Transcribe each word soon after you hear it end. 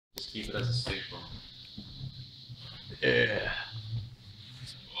Just keep it as a secret. Yeah.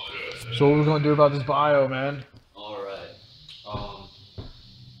 So what we're gonna do about this bio, man? Alright.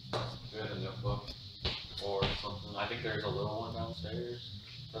 Do you have a notebook or something? I think there's a little one downstairs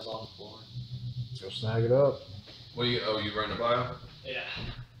that's on the floor. Go snag it up. What you writing a bio? Yeah.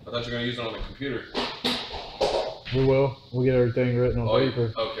 I thought you were gonna use it on the computer. We will. We'll get everything written on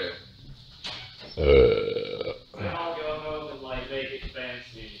paper. Okay. We all go home and like make it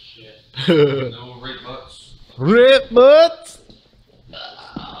fancy and shit. No rape butts. Rip butts.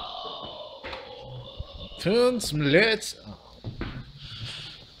 Turn some lights.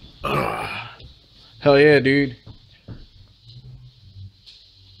 Hell yeah, dude.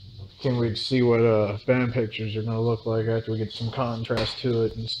 Can't wait to see what band pictures are gonna look like after we get some contrast to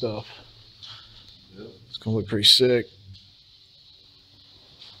it and stuff. Yep. It's gonna look pretty sick.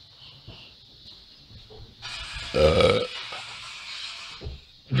 Yeah.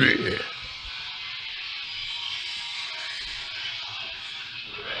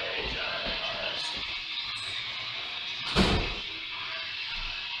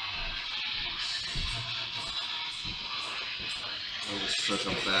 That was such a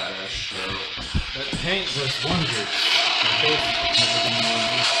badass show. That paintless wonder.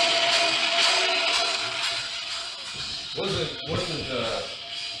 Wasn't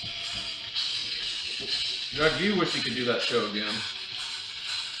Jack, do you wish you could do that show again?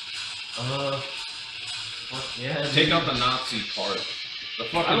 Yeah. Take out the Nazi part. The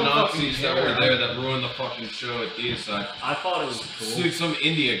fucking Nazis that were there that ruined the fucking show at Deicide. I thought it was cool. Dude, some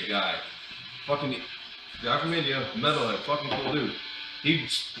India guy. Fucking guy from India, metalhead, fucking cool dude. He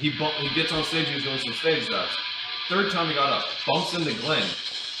gets on stage, he was doing some stage dives. Third time he got up, bumps into Glenn.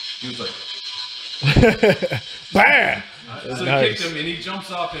 He was like, BAM! so he kicked him and he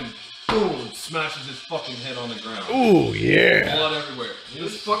jumps off and boom, smashes his fucking head on the ground. Ooh, yeah. Blood everywhere.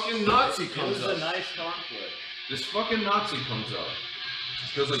 This fucking Nazi comes It up. was a nice conflict. This fucking Nazi comes up.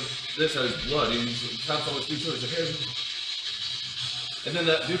 Goes like this, has blood. He taps on his two shoulders. Like, hey. And then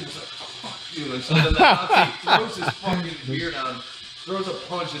that dude was like, oh, fuck you. And so then that Nazi throws his fucking beer down, throws a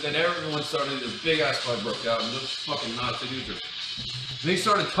punch, and then everyone started, a big ass fight broke out. And those fucking Nazi dudes are. And he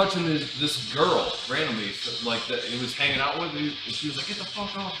started touching this girl randomly, like that he was hanging out with, and she was like, "Get the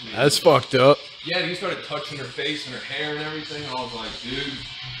fuck off me!" That's fucked up. Yeah, and he started touching her face and her hair and everything. And I was like, "Dude,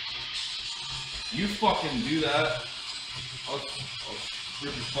 you fucking do that, I'll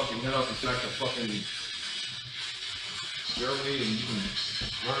rip his fucking head off and back to fucking Germany, and you can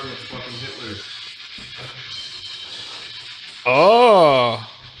murder with fucking Hitler." Oh.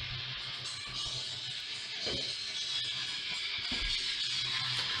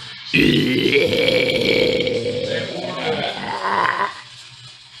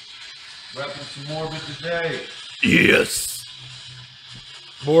 Rapping some Morbid today. Yes.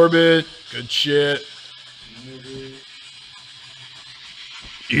 Morbid. Good shit.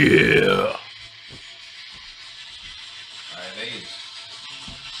 Yeah. I had AIDS.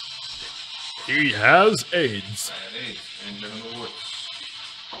 He has AIDS. I had AIDS and genital warts.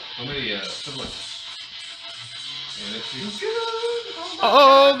 So many siblings. And it feels good.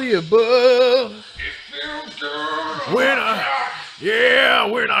 All the above. It feels good. When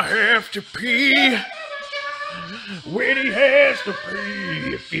I have to pee. When he has to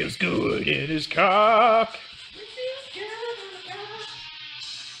pee, it feels good in his cock.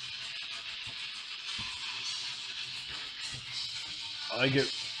 I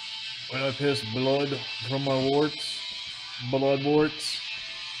get, when I piss blood from my warts, blood warts.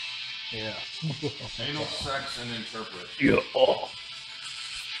 Yeah. Anal sex and interpret. Yeah. Oh.